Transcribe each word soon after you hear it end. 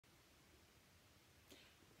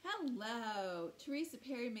Hello, Teresa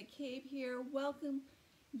Perry McCabe here. Welcoming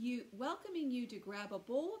you to grab a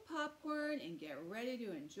bowl of popcorn and get ready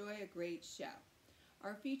to enjoy a great show.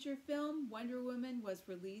 Our feature film, Wonder Woman, was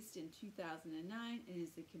released in 2009 and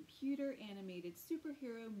is a computer animated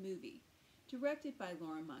superhero movie directed by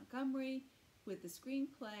Laura Montgomery with the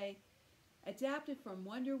screenplay adapted from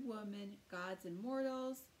Wonder Woman, Gods and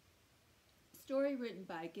Mortals, story written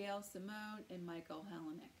by Gail Simone and Michael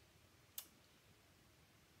Hellenick.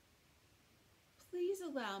 Please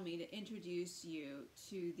allow me to introduce you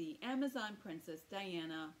to the Amazon princess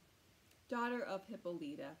Diana, daughter of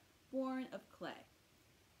Hippolyta, born of clay.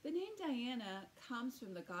 The name Diana comes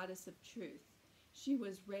from the goddess of truth. She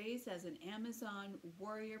was raised as an Amazon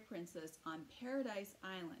warrior princess on Paradise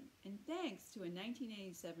Island, and thanks to a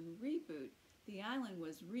 1987 reboot, the island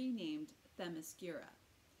was renamed Themyscira.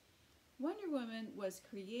 Wonder Woman was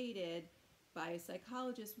created by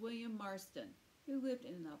psychologist William Marston, who lived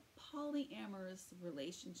in a polyamorous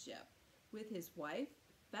relationship with his wife,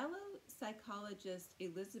 fellow psychologist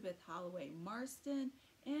Elizabeth Holloway Marston,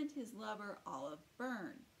 and his lover Olive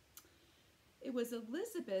Byrne. It was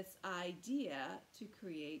Elizabeth's idea to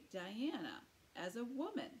create Diana as a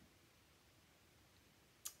woman.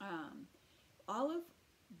 Olive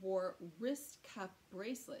wore wrist cuff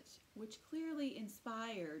bracelets, which clearly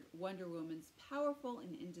inspired Wonder Woman's powerful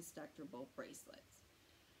and indestructible bracelets.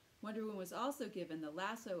 Wonder Woman was also given the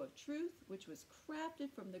lasso of truth, which was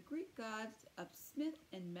crafted from the Greek gods of smith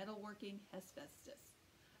and metalworking Hephaestus,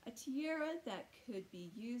 a tiara that could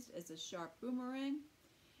be used as a sharp boomerang.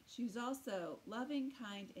 She was also loving,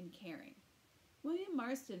 kind, and caring. William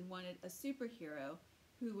Marston wanted a superhero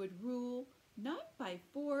who would rule not by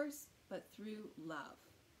force, but through love.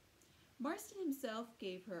 Marston himself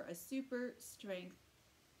gave her super strength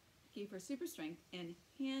and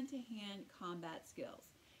hand-to-hand combat skills,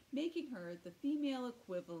 making her the female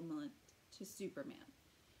equivalent to Superman.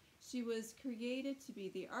 She was created to be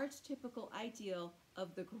the archetypical ideal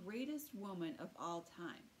of the greatest woman of all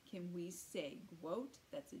time. Can we say GWOAT?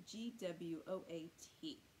 That's a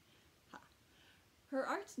G-W-O-A-T. Ha. Her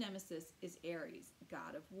arch nemesis is Ares,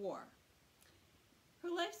 god of war. Her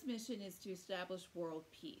life's mission is to establish world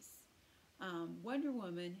peace. Wonder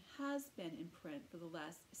Woman has been in print for the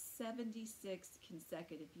last 76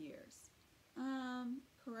 consecutive years.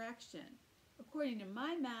 Correction. According to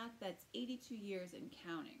my math, that's 82 years and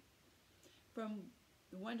counting. From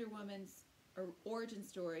Wonder Woman's origin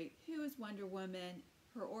story, who is Wonder Woman,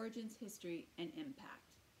 her origins, history, and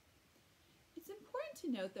impact. It's important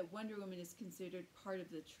to note that Wonder Woman is considered part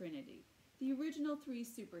of the Trinity, the original three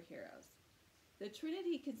superheroes. The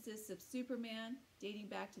Trinity consists of Superman, dating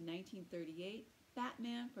back to 1938,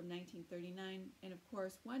 Batman from 1939, and of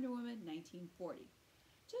course Wonder Woman 1940.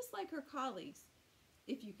 Just like her colleagues,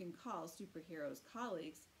 if you can call superheroes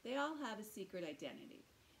colleagues, they all have a secret identity.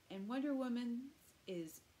 And Wonder Woman's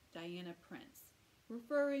is Diana Prince,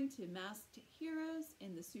 referring to masked heroes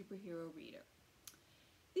in the superhero reader.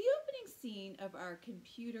 The opening scene of our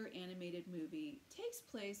computer animated movie takes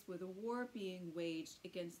place with a war being waged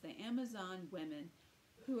against the Amazon women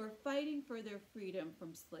who are fighting for their freedom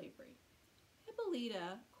from slavery.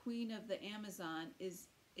 Hippolyta, queen of the Amazon, is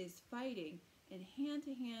fighting in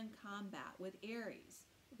hand-to-hand combat with Ares,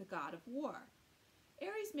 the god of war.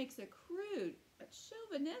 Ares makes a crude but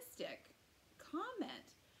chauvinistic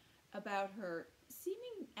comment about her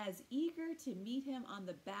seeming as eager to meet him on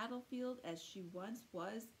the battlefield as she once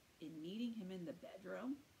was in meeting him in the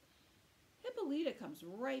bedroom. Hippolyta comes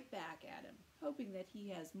right back at him, hoping that he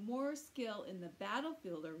has more skill in the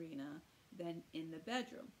battlefield arena than in the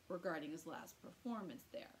bedroom regarding his last performance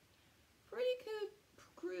there. Pretty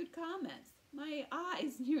crude comments. My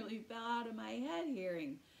eyes nearly fell out of my head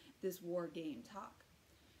hearing this war game talk.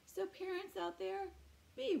 So parents out there,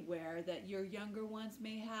 beware that your younger ones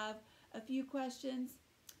may have a few questions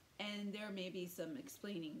and there may be some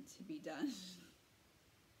explaining to be done.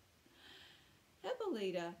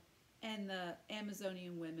 Hippolyta and the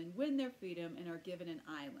Amazonian women win their freedom and are given an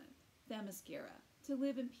island, Themyscira, to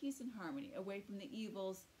live in peace and harmony away from the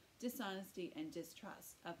evils, dishonesty, and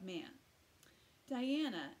distrust of man.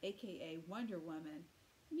 Diana, aka Wonder Woman,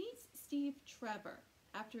 meets Steve Trevor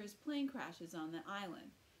after his plane crashes on the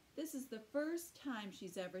island. This is the first time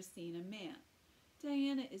she's ever seen a man.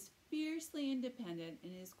 Diana is fiercely independent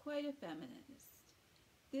and is quite a feminist.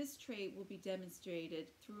 This trait will be demonstrated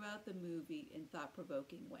throughout the movie in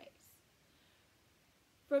thought-provoking ways.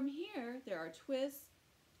 From here, there are twists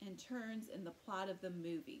and turns in the plot of the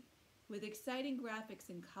movie, with exciting graphics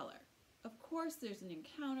and color. Of course, there's an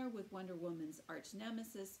encounter with Wonder Woman's arch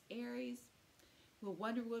nemesis, Ares. Will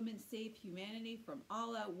Wonder Woman save humanity from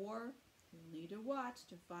all-out war? You'll need to watch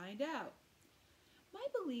to find out. My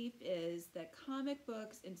belief is that comic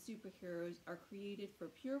books and superheroes are created for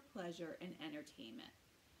pure pleasure and entertainment.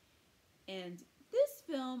 And this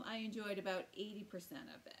film, I enjoyed about 80%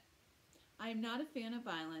 of it. I am not a fan of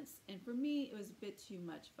violence, and for me, it was a bit too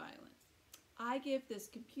much violence. I give this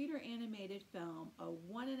computer animated film a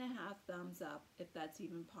 1.5 thumbs up, if that's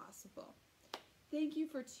even possible. Thank you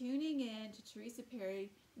for tuning in to Teresa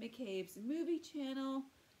Perry McCabe's movie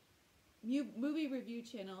review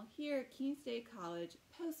channel here at Keene State College,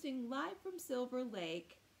 posting live from Silver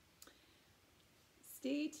Lake.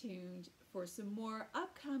 Stay tuned for some more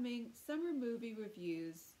upcoming summer movie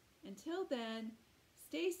reviews. Until then,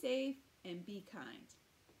 stay safe and be kind.